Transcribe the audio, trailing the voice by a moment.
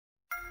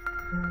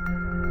Hi,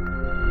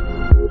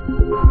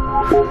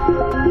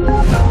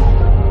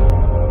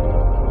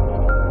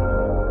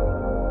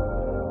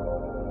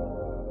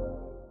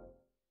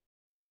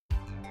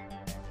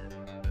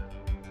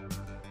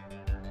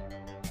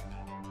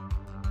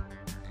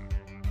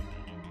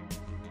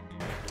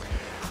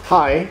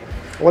 I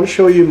want to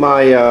show you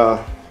my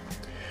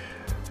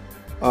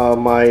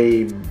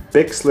my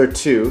Bixler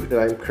 2 that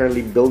I'm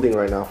currently building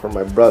right now for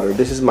my brother.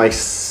 This is my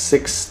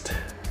 6th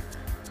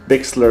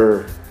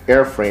Bixler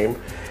airframe,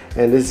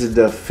 and this is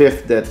the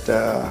 5th that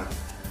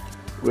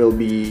will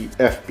be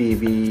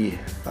FPV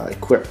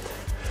equipped.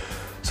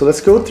 So let's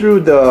go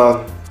through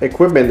the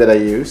equipment that I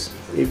use.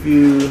 If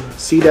you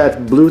see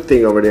that blue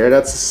thing over there,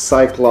 that's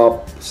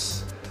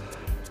Cyclops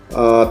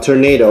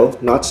Tornado,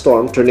 not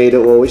Storm,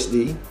 Tornado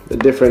OSD. The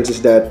difference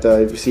is that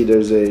if you see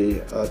there's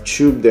a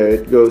tube there,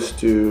 it goes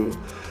to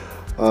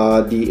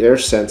the air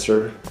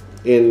sensor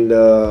in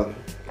the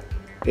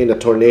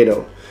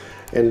Tornado,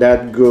 and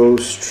that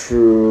goes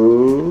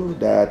through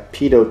that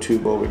pitot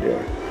tube over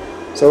there.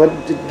 So what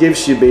it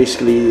gives you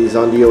basically is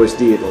on the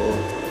OSD, it'll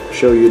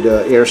show you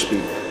the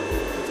airspeed.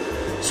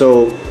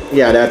 So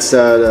yeah, that's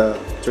the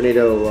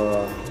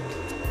Tornado,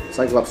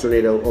 Cyclops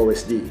Tornado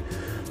OSD.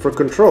 For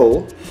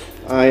control,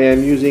 I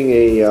am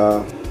using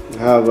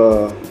have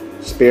a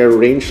spare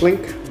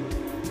Rangelink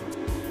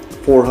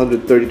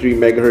 433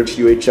 MHz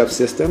UHF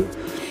system.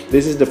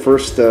 This is the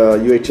first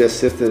UHF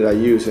system that I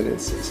use, and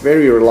it's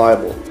very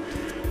reliable.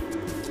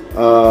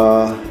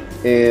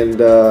 And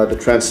the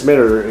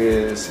transmitter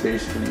is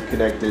basically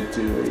connected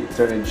to a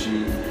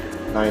Turnigy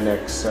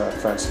 9X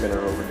transmitter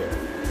over there.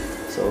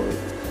 So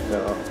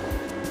the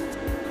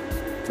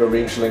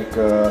Rangelink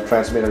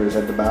transmitter is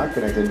at the back,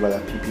 connected by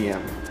that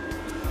PPM.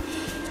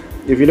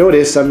 If you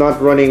notice, I'm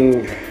not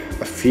running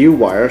a few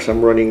wires.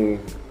 I'm running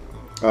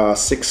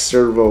 6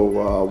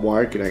 servo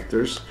wire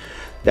connectors.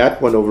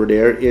 That one over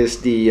there is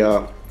the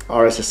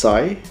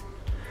RSSI,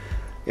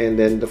 and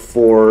then the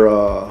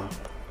 4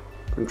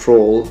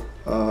 control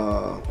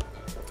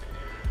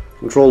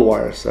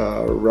wires,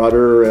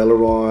 rudder,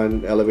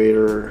 aileron,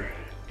 elevator,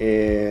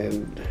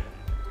 and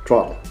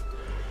throttle.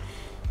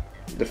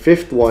 The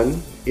 5th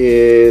one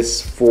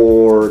is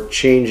for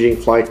changing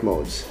flight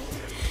modes.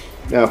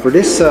 Now for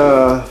this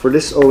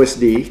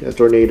OSD, a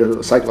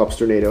Tornado, Cyclops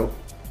Tornado,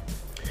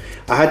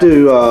 I had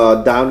to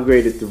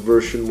downgrade it to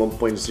version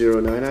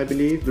 1.09, I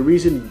believe. The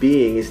reason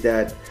being is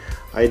that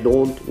I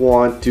don't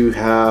want to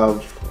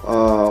have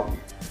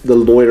the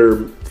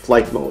loiter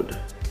flight mode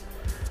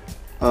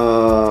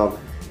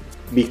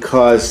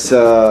because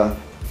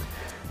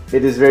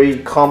it is very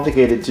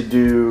complicated to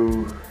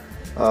do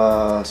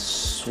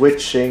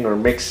switching or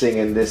mixing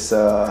in this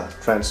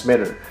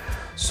transmitter.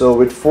 So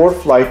with 4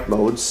 flight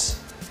modes,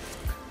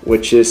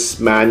 which is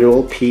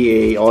manual,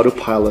 PA,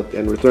 autopilot,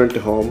 and return to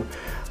home,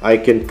 I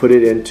can put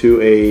it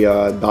into a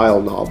dial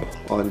knob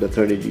on the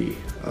Turnigy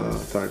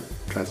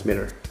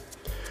transmitter.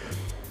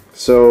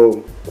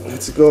 So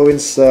let's go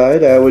inside.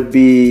 That would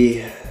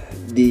be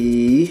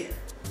the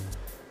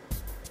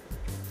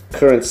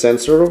current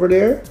sensor over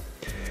there,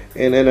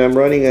 and then I'm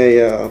running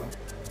a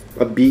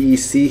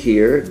BEC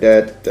here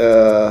that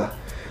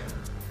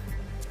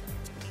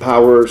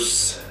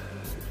powers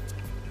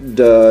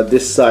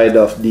this side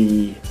of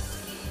the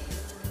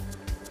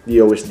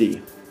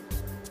OSD.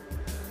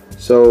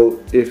 So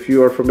if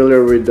you are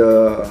familiar with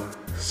the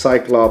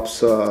Cyclops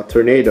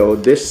Tornado,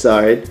 this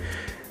side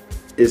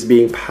is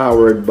being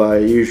powered by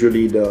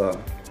usually the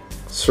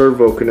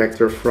servo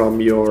connector from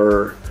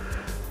your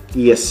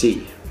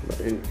ESC.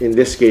 In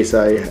this case,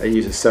 I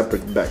use a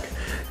separate BEC.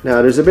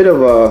 Now there's a bit of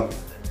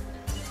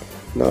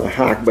not a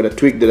hack, but a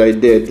tweak that I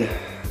did.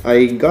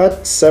 I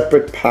got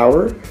separate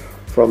power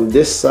from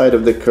this side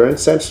of the current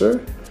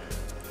sensor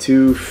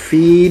to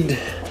feed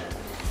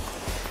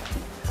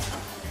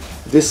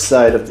this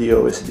side of the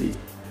OSD.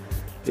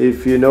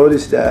 If you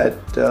notice that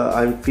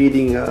I'm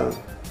feeding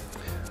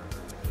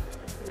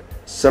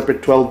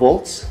separate 12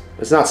 volts.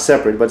 It's not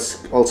separate, but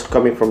it's also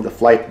coming from the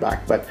flight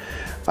back. But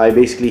I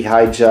basically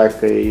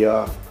hijacked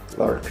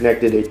or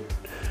connected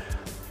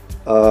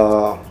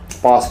a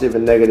positive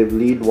and negative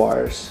lead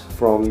wires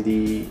from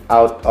the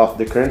out of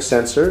the current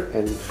sensor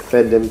and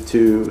fed them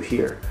to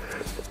here.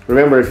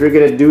 Remember, if you're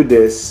gonna do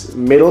this,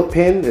 middle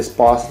pin is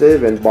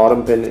positive and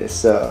bottom pin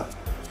is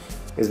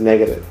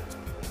negative.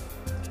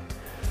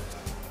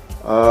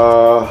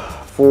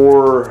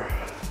 For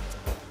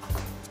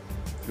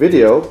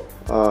video,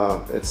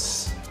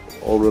 it's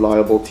all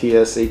reliable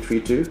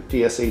TS-832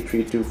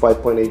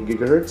 5.8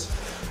 GHz,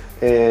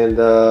 and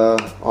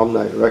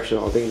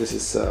omnidirectional. I think this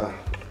is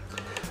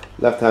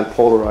left-hand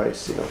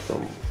polarized, you know,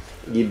 from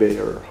eBay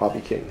or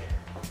Hobby King.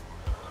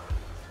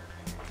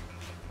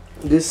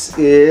 This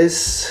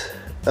is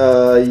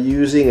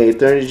using a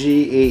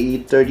Turnigy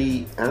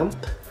AE-30A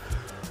amp.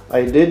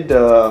 I did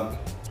a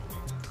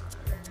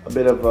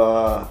bit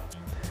of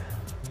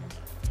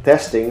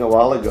testing a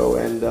while ago,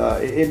 and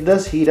it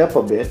does heat up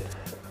a bit,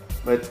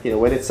 but you know,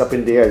 when it's up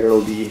in the air, there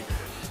will be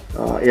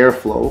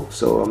airflow,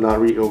 so I'm not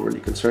really overly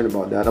concerned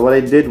about that. And what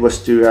I did was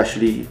to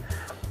actually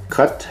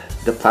cut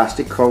the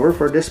plastic cover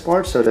for this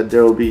part so that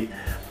there will be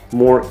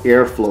more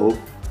airflow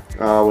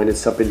when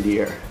it's up in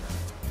the air.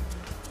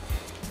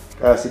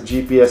 As a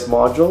GPS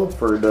module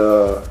for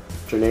the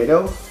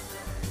Tornado,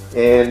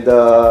 and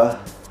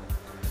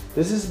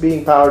this is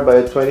being powered by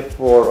a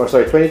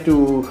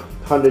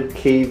 2200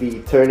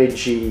 kV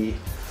Turnigy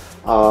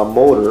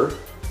motor,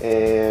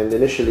 and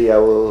initially I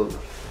will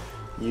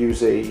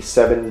use a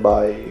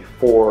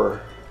 7x4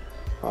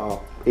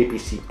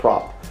 APC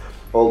prop,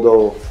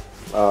 although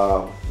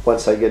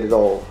once I get it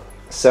all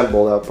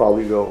assembled I'll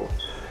probably go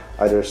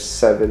either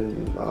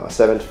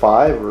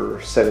 7.5 or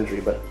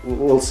 7.3, but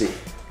we'll see.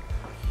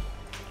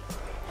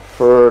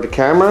 For the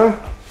camera,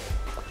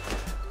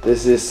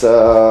 this is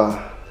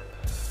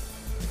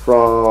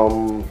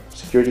from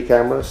Security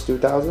Cameras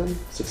 2000,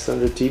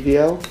 600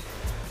 TVL.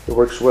 It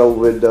works well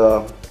with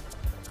the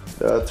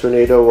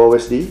Tornado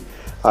OSD.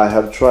 I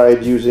have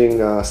tried using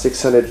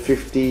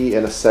 650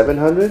 and a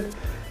 700,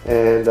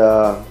 and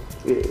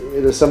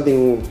there's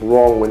something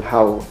wrong with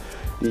how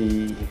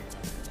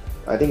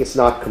I think it's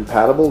not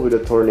compatible with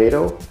the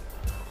Tornado,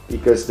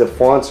 because the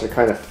fonts are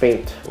kind of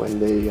faint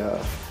when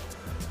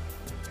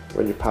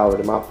you power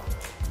them up.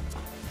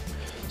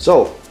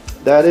 So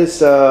that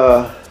is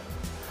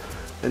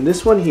and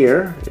this one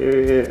here,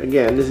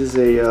 again, this is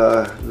a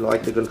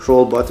like the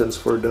control buttons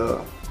for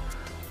the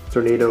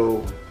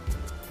Tornado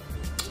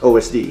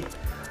OSD.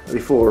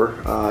 Before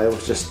it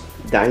was just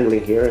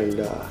dangling here,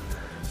 and I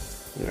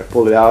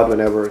pull it out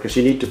whenever, because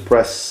you need to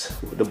press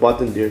the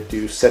button there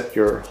to set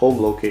your home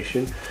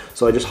location.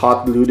 So I just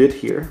hot glued it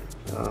here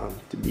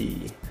to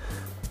be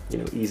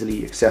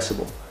easily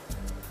accessible.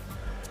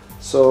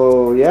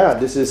 So yeah,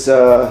 this is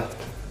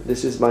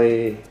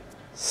my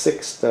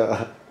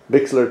 6th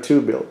Bixler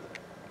 2 build.